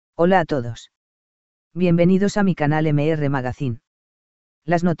Hola a todos. Bienvenidos a mi canal MR Magazine.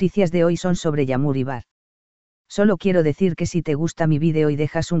 Las noticias de hoy son sobre Yagmur y Baris. Solo quiero decir que si te gusta mi vídeo y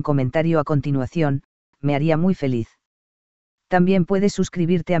dejas un comentario a continuación, me haría muy feliz. También puedes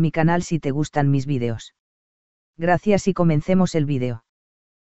suscribirte a mi canal si te gustan mis vídeos. Gracias y comencemos el vídeo.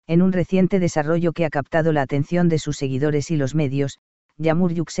 En un reciente desarrollo que ha captado la atención de sus seguidores y los medios,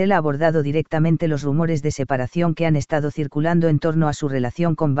 Yagmur Yüksel ha abordado directamente los rumores de separación que han estado circulando en torno a su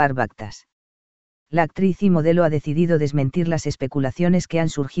relación con Baris. La actriz y modelo ha decidido desmentir las especulaciones que han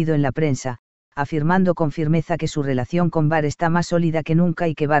surgido en la prensa, afirmando con firmeza que su relación con Baris está más sólida que nunca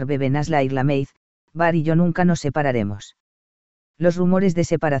y que Baris y yo nunca nos separaremos. Los rumores de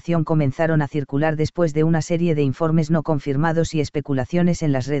separación comenzaron a circular después de una serie de informes no confirmados y especulaciones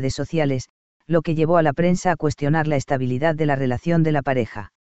en las redes sociales, lo que llevó a la prensa a cuestionar la estabilidad de la relación de la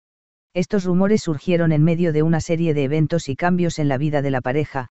pareja. Estos rumores surgieron en medio de una serie de eventos y cambios en la vida de la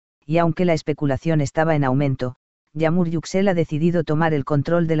pareja, y aunque la especulación estaba en aumento, Yagmur Yüksel ha decidido tomar el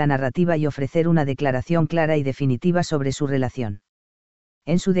control de la narrativa y ofrecer una declaración clara y definitiva sobre su relación.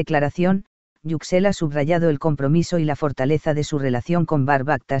 En su declaración, Yüksel ha subrayado el compromiso y la fortaleza de su relación con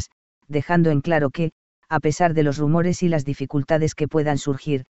Baris, dejando en claro que, a pesar de los rumores y las dificultades que puedan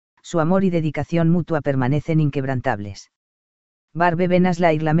surgir, su amor y dedicación mutua permanecen inquebrantables.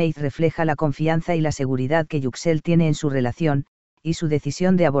 Baris refleja la confianza y la seguridad que Yüksel tiene en su relación, y su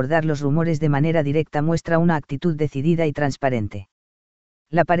decisión de abordar los rumores de manera directa muestra una actitud decidida y transparente.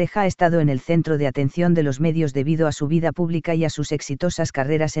 La pareja ha estado en el centro de atención de los medios debido a su vida pública y a sus exitosas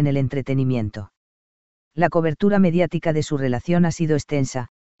carreras en el entretenimiento. La cobertura mediática de su relación ha sido extensa,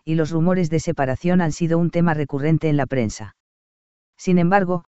 y los rumores de separación han sido un tema recurrente en la prensa. Sin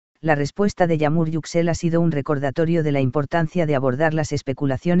embargo, la respuesta de Yagmur Yüksel ha sido un recordatorio de la importancia de abordar las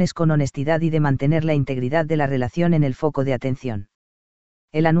especulaciones con honestidad y de mantener la integridad de la relación en el foco de atención.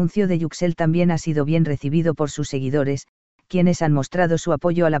 El anuncio de Yüksel también ha sido bien recibido por sus seguidores, quienes han mostrado su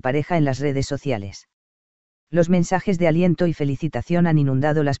apoyo a la pareja en las redes sociales. Los mensajes de aliento y felicitación han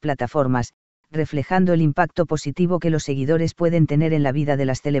inundado las plataformas, reflejando el impacto positivo que los seguidores pueden tener en la vida de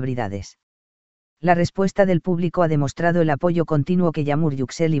las celebridades. La respuesta del público ha demostrado el apoyo continuo que Yagmur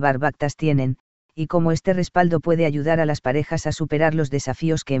Yüksel y Baris tienen, y cómo este respaldo puede ayudar a las parejas a superar los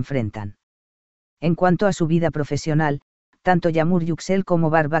desafíos que enfrentan. En cuanto a su vida profesional, tanto Yagmur Yüksel como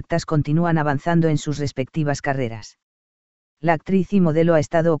Baris continúan avanzando en sus respectivas carreras. La actriz y modelo ha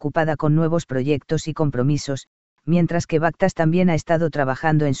estado ocupada con nuevos proyectos y compromisos, mientras que Baris también ha estado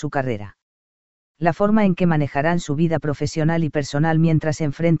trabajando en su carrera. La forma en que manejarán su vida profesional y personal mientras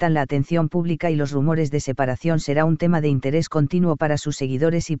enfrentan la atención pública y los rumores de separación será un tema de interés continuo para sus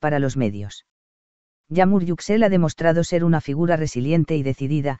seguidores y para los medios. Yagmur Yüksel ha demostrado ser una figura resiliente y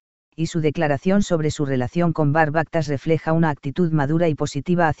decidida, y su declaración sobre su relación con Baris refleja una actitud madura y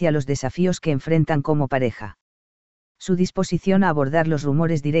positiva hacia los desafíos que enfrentan como pareja. Su disposición a abordar los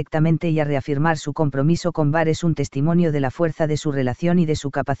rumores directamente y a reafirmar su compromiso con Baris es un testimonio de la fuerza de su relación y de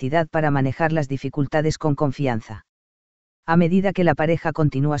su capacidad para manejar las dificultades con confianza. A medida que la pareja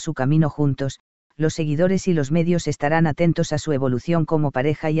continúa su camino juntos, los seguidores y los medios estarán atentos a su evolución como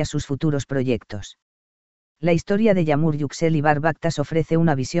pareja y a sus futuros proyectos. La historia de Yagmur Yüksel y Baris ofrece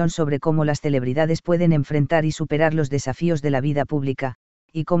una visión sobre cómo las celebridades pueden enfrentar y superar los desafíos de la vida pública,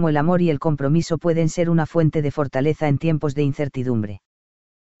 y cómo el amor y el compromiso pueden ser una fuente de fortaleza en tiempos de incertidumbre.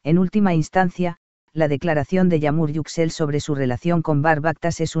 En última instancia, la declaración de Yagmur Yüksel sobre su relación con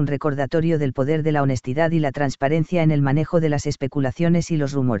Baris es un recordatorio del poder de la honestidad y la transparencia en el manejo de las especulaciones y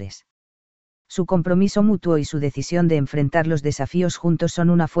los rumores. Su compromiso mutuo y su decisión de enfrentar los desafíos juntos son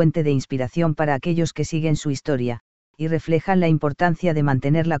una fuente de inspiración para aquellos que siguen su historia, y reflejan la importancia de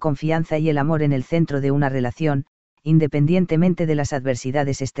mantener la confianza y el amor en el centro de una relación, independientemente de las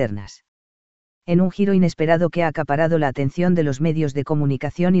adversidades externas. En un giro inesperado que ha acaparado la atención de los medios de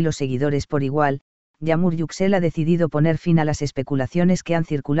comunicación y los seguidores por igual, Yagmur Yüksel ha decidido poner fin a las especulaciones que han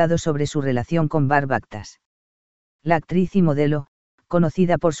circulado sobre su relación con Baris. La actriz y modelo,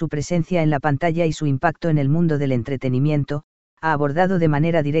 conocida por su presencia en la pantalla y su impacto en el mundo del entretenimiento, ha abordado de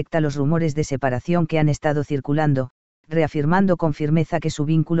manera directa los rumores de separación que han estado circulando, reafirmando con firmeza que su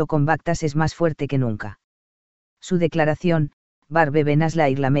vínculo con Baris es más fuerte que nunca. Su declaración,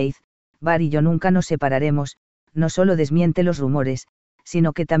 Baris y yo nunca nos separaremos, no solo desmiente los rumores,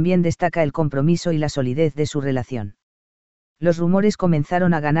 sino que también destaca el compromiso y la solidez de su relación. Los rumores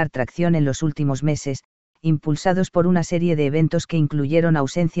comenzaron a ganar tracción en los últimos meses, impulsados por una serie de eventos que incluyeron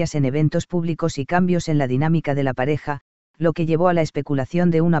ausencias en eventos públicos y cambios en la dinámica de la pareja, lo que llevó a la especulación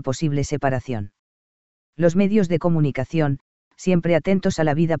de una posible separación. Los medios de comunicación, siempre atentos a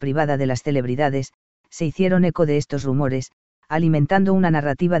la vida privada de las celebridades, se hicieron eco de estos rumores, alimentando una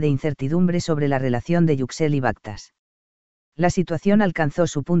narrativa de incertidumbre sobre la relación de Yüksel y Baris. La situación alcanzó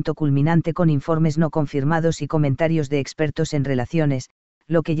su punto culminante con informes no confirmados y comentarios de expertos en relaciones,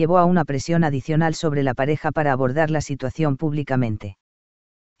 lo que llevó a una presión adicional sobre la pareja para abordar la situación públicamente.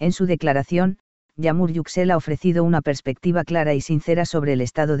 En su declaración, Yagmur Yüksel ha ofrecido una perspectiva clara y sincera sobre el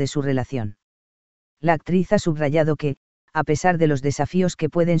estado de su relación. La actriz ha subrayado que, a pesar de los desafíos que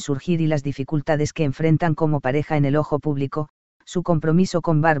pueden surgir y las dificultades que enfrentan como pareja en el ojo público, su compromiso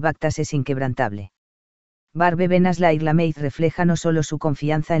con Baris es inquebrantable. Barbe Benasla Irlameit refleja no solo su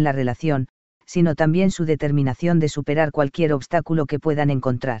confianza en la relación, sino también su determinación de superar cualquier obstáculo que puedan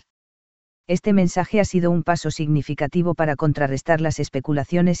encontrar. Este mensaje ha sido un paso significativo para contrarrestar las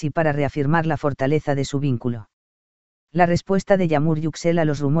especulaciones y para reafirmar la fortaleza de su vínculo. La respuesta de Yagmur Yüksel a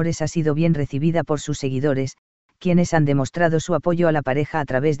los rumores ha sido bien recibida por sus seguidores, quienes han demostrado su apoyo a la pareja a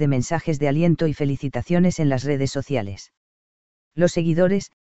través de mensajes de aliento y felicitaciones en las redes sociales. Los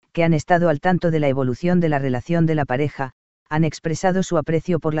seguidores, que han estado al tanto de la evolución de la relación de la pareja, han expresado su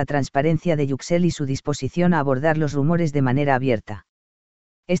aprecio por la transparencia de Yüksel y su disposición a abordar los rumores de manera abierta.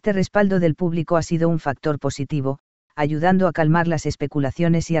 Este respaldo del público ha sido un factor positivo, ayudando a calmar las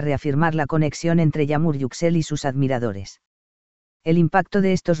especulaciones y a reafirmar la conexión entre Yagmur Yüksel y sus admiradores. El impacto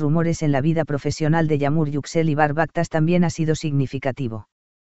de estos rumores en la vida profesional de Yagmur Yüksel y Baris también ha sido significativo.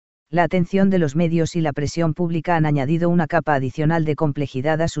 La atención de los medios y la presión pública han añadido una capa adicional de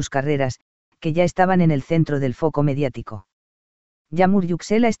complejidad a sus carreras, que ya estaban en el centro del foco mediático. Yagmur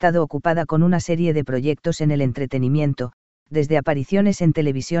Yüksel ha estado ocupada con una serie de proyectos en el entretenimiento, desde apariciones en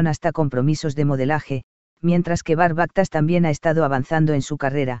televisión hasta compromisos de modelaje, mientras que Baris también ha estado avanzando en su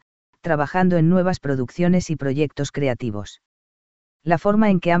carrera, trabajando en nuevas producciones y proyectos creativos. La forma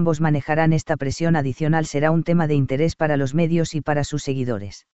en que ambos manejarán esta presión adicional será un tema de interés para los medios y para sus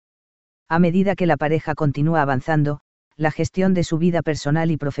seguidores. A medida que la pareja continúa avanzando, la gestión de su vida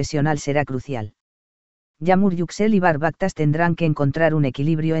personal y profesional será crucial. Yagmur Yüksel y Baris tendrán que encontrar un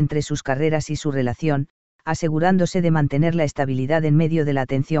equilibrio entre sus carreras y su relación, asegurándose de mantener la estabilidad en medio de la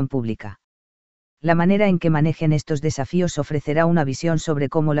atención pública. La manera en que manejen estos desafíos ofrecerá una visión sobre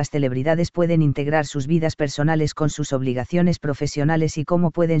cómo las celebridades pueden integrar sus vidas personales con sus obligaciones profesionales y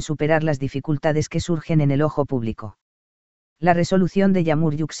cómo pueden superar las dificultades que surgen en el ojo público. La resolución de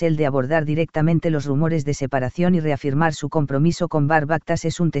Yagmur Yüksel de abordar directamente los rumores de separación y reafirmar su compromiso con Baris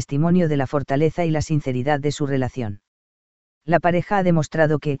es un testimonio de la fortaleza y la sinceridad de su relación. La pareja ha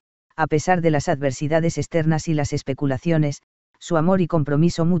demostrado que, a pesar de las adversidades externas y las especulaciones, su amor y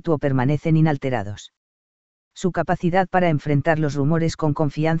compromiso mutuo permanecen inalterados. Su capacidad para enfrentar los rumores con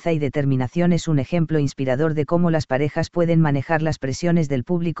confianza y determinación es un ejemplo inspirador de cómo las parejas pueden manejar las presiones del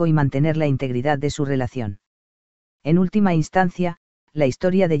público y mantener la integridad de su relación. En última instancia, la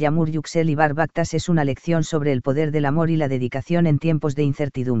historia de Yagmur Yüksel y Baris es una lección sobre el poder del amor y la dedicación en tiempos de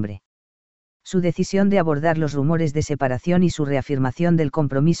incertidumbre. Su decisión de abordar los rumores de separación y su reafirmación del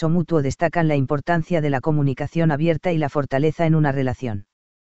compromiso mutuo destacan la importancia de la comunicación abierta y la fortaleza en una relación.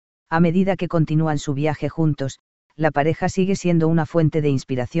 A medida que continúan su viaje juntos, la pareja sigue siendo una fuente de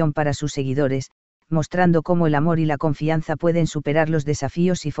inspiración para sus seguidores, mostrando cómo el amor y la confianza pueden superar los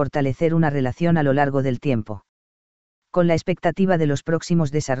desafíos y fortalecer una relación a lo largo del tiempo. Con la expectativa de los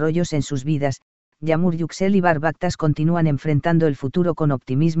próximos desarrollos en sus vidas, Yagmur Yüksel y Baris continúan enfrentando el futuro con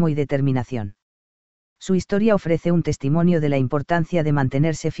optimismo y determinación. Su historia ofrece un testimonio de la importancia de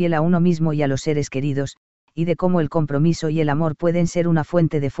mantenerse fiel a uno mismo y a los seres queridos, y de cómo el compromiso y el amor pueden ser una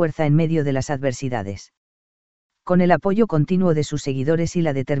fuente de fuerza en medio de las adversidades. Con el apoyo continuo de sus seguidores y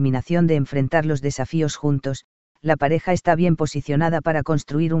la determinación de enfrentar los desafíos juntos, la pareja está bien posicionada para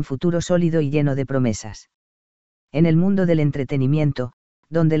construir un futuro sólido y lleno de promesas. En el mundo del entretenimiento,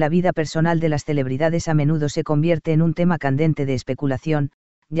 donde la vida personal de las celebridades a menudo se convierte en un tema candente de especulación,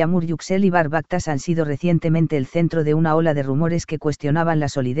 Yagmur Yüksel y Baris han sido recientemente el centro de una ola de rumores que cuestionaban la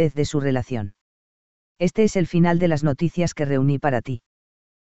solidez de su relación. Este es el final de las noticias que reuní para ti.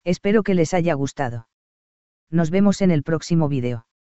 Espero que les haya gustado. Nos vemos en el próximo vídeo.